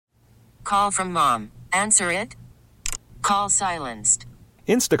call from mom. Answer it. Call silenced.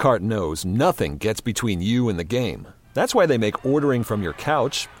 Instacart knows nothing gets between you and the game. That's why they make ordering from your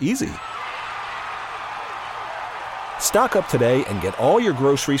couch easy. Stock up today and get all your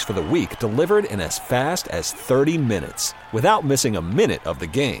groceries for the week delivered in as fast as 30 minutes without missing a minute of the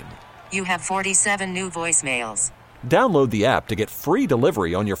game. You have 47 new voicemails. Download the app to get free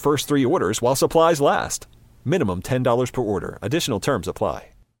delivery on your first 3 orders while supplies last. Minimum $10 per order. Additional terms apply.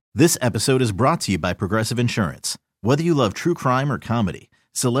 This episode is brought to you by Progressive Insurance. Whether you love true crime or comedy,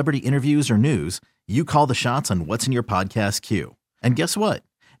 celebrity interviews or news, you call the shots on what's in your podcast queue. And guess what?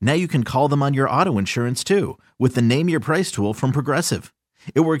 Now you can call them on your auto insurance too with the Name Your Price tool from Progressive.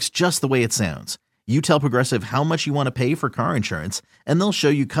 It works just the way it sounds. You tell Progressive how much you want to pay for car insurance, and they'll show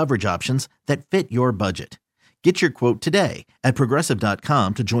you coverage options that fit your budget. Get your quote today at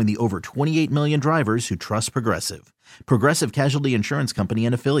Progressive.com to join the over 28 million drivers who trust Progressive. Progressive Casualty Insurance Company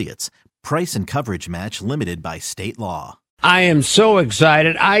and Affiliates. Price and coverage match limited by state law. I am so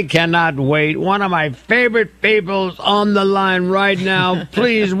excited. I cannot wait. One of my favorite people's on the line right now.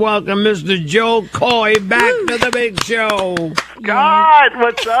 Please welcome Mr. Joe Coy back to the big show. God,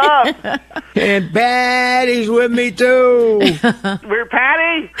 what's up? And Patty's with me, too. We're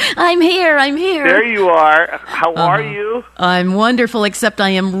Patty? I'm here. There you are. How are you? I'm wonderful, except I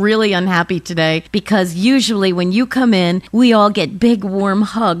am really unhappy today because usually when you come in, we all get big, warm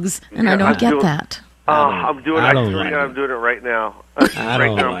hugs, and I don't get that. I'm doing I it. don't like I'm doing it right now. I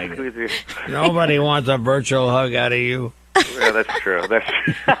don't like it. Nobody wants a virtual hug out of you. Yeah, that's true.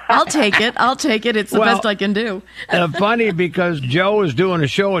 I'll take it. It's the best I can do. Funny because Joe is doing a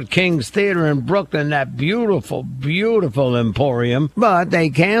show at King's Theater in Brooklyn, that beautiful, beautiful Emporium. But they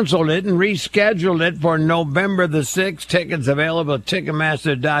canceled it and rescheduled it for November the 6th. Tickets available at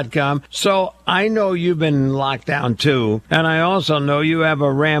Ticketmaster.com. So I know you've been locked down too. And I also know you have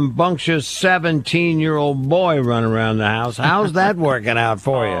a rambunctious 17-year-old boy running around the house. How's that working out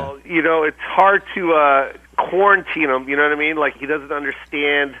for you? You know, it's hard to quarantine him, you know what I mean? Like, he doesn't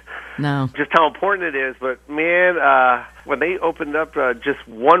understand just how important it is. But, man, when they opened up just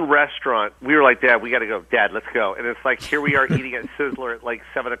one restaurant, we were like, Dad, we got to go. Dad, let's go. And it's like, here we are eating at Sizzler at like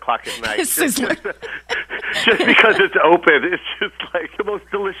 7 o'clock at night. Sizzler. Just because it's open. It's just like the most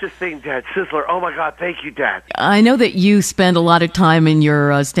delicious thing, Dad. Sizzler. Oh, my God. Thank you, Dad. I know that you spend a lot of time in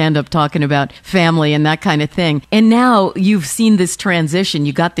your stand-up talking about family and that kind of thing. And now you've seen this transition.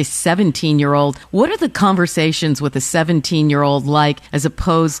 You got this 17-year-old. What are the conversations with a 17-year-old like as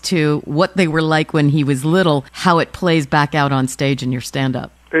opposed to what they were like when he was little, how it plays back out on stage in your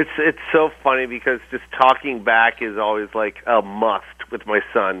stand-up? It's so funny because just talking back is always like a must with my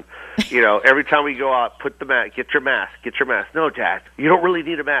son. You know, every time we go out, put the mask, get your mask. No, Dad, you don't really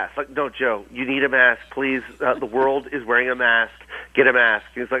need a mask. Like, no, Joe, you need a mask, please. The world is wearing a mask. Get a mask.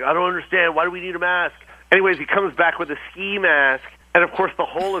 And he's like, I don't understand. Why do we need a mask? Anyways, he comes back with a ski mask. And, of course, the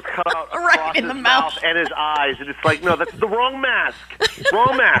hole is cut out right across in his the mouth and his eyes. And it's like, no, that's the wrong mask.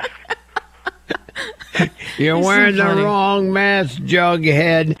 Wrong mask. You're wearing the wrong mask,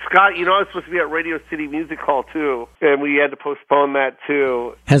 Jughead. Scott, you know I was supposed to be at Radio City Music Hall, too. And we had to postpone that,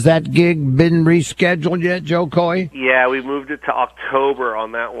 too. Has that gig been rescheduled yet, Joe Coy? Yeah, we moved it to October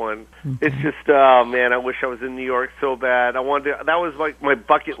on that one. Okay. It's just, oh, man, I wish I was in New York so bad. I wanted to, that was like my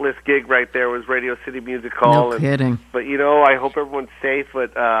bucket list gig right there was Radio City Music Hall. No kidding. But, you know, I hope everyone's safe,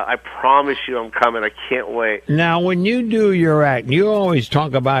 but I promise you I'm coming. I can't wait. Now, when you do your act, you always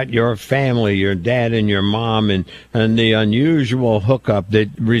talk about your family, your dad and your mom, and the unusual hookup that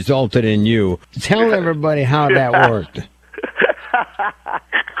resulted in you. Tell everybody how that worked.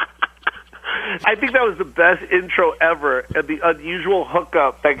 I think that was the best intro ever, the unusual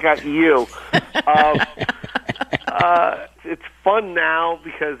hookup that got you. It's fun now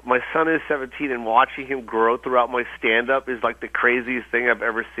because my son is 17 and watching him grow throughout my stand-up is like the craziest thing I've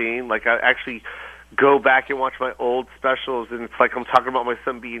ever seen. Like, I actually go back and watch my old specials, and it's like I'm talking about my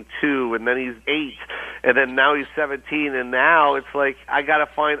son being 2, and then he's 8, and then now he's 17, and now it's like I got to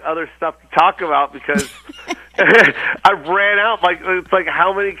find other stuff to talk about because I've ran out. Like, it's like,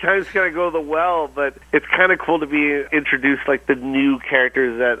 how many times can I go to the well? But it's kind of cool to be introduced, like, the new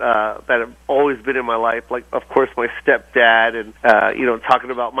characters that have always been in my life. Like, of course, my stepdad, and you know,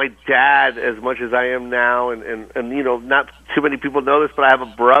 talking about my dad as much as I am now, and you know, not too many people know this, but I have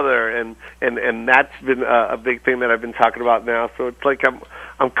a brother, and that's been a big thing that I've been talking about now. So it's like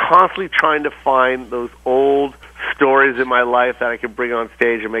I'm constantly trying to find those old stories in my life that I can bring on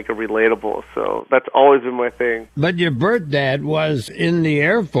stage and make it relatable. So that's always been my thing. But your birth dad was in the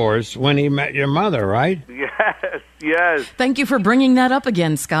Air Force when he met your mother, right? Yes. Thank you for bringing that up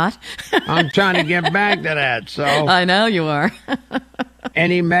again, Scott. I'm trying to get back to that, so. I know you are.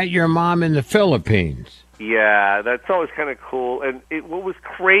 And he met your mom in the Philippines. Yeah, that's always kind of cool. And what was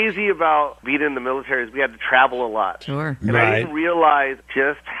crazy about being in the military is we had to travel a lot. Sure. And I didn't realize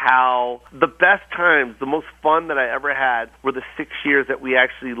just how the best times, the most fun that I ever had were the 6 years that we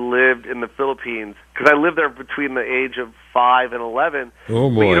actually lived in the Philippines. Because I lived there between the age of 5 and 11. Oh,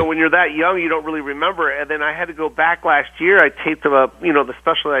 boy. But, you know, when you're that young, you don't really remember. And then I had to go back last year. I taped the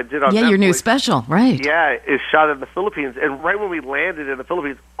special that I did on Netflix. Your new special, right. Yeah, is shot in the Philippines. And right when we landed in the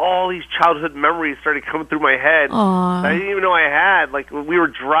Philippines, all these childhood memories started coming through my head. Aww. I didn't even know I had. Like, we were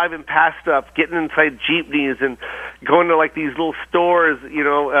driving past stuff, getting inside jeepneys and going to, like, these little stores,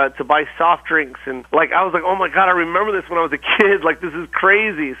 to buy soft drinks. And, like, I was like, oh, my God, I remember this when I was a kid. Like, this is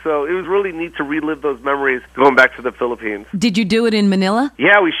crazy. So it was really neat to relive those memories going back to the Philippines. Did you do it in Manila?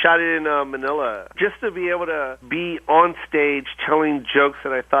 Yeah, we shot it in Manila. Just to be able to be on stage telling jokes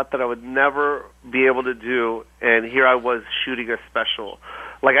that I thought that I would never be able to do, and here I was shooting a special.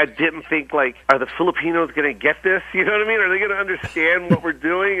 Like, I didn't think, like, are the Filipinos going to get this? You know what I mean? Are they going to understand what we're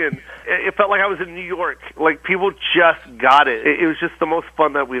doing? And it felt like I was in New York. Like, people just got it. It was just the most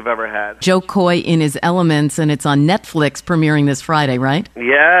fun that we've ever had. Joe Coy in his elements, and it's on Netflix premiering this Friday, right?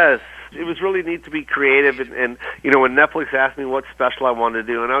 Yes. It was really neat to be creative, and when Netflix asked me what special I wanted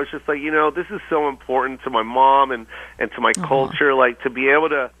to do, and I was just like, this is so important to my mom and to my culture, like, to be able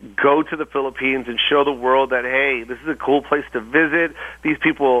to go to the Philippines and show the world that, hey, this is a cool place to visit. These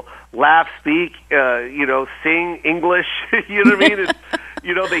people laugh, speak, sing English, you know what I mean? And,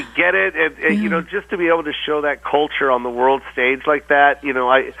 they get it, and just to be able to show that culture on the world stage like that,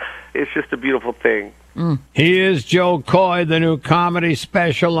 it's just a beautiful thing. He is Joe Coy, the new comedy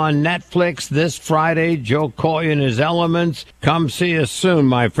special on Netflix this Friday. Joe Coy in his elements. Come see us soon,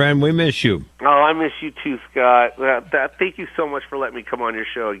 my friend. We miss you. Oh, I miss you too, Scott. Thank you so much for letting me come on your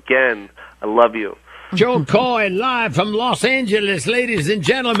show again. I love you. Joe Coy, live from Los Angeles, ladies and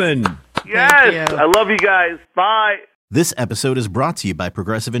gentlemen. Yes, I love you guys. Bye. This episode is brought to you by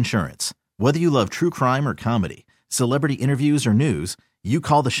Progressive Insurance. Whether you love true crime or comedy, celebrity interviews or news, you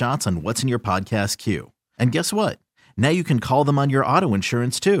call the shots on what's in your podcast queue. And guess what? Now you can call them on your auto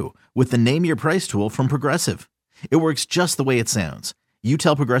insurance too with the Name Your Price tool from Progressive. It works just the way it sounds. You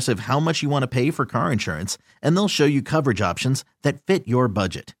tell Progressive how much you want to pay for car insurance, and they'll show you coverage options that fit your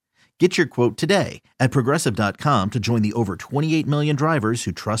budget. Get your quote today at Progressive.com to join the over 28 million drivers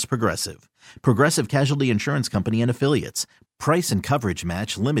who trust Progressive. Progressive Casualty Insurance Company and Affiliates. Price and coverage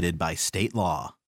match limited by state law.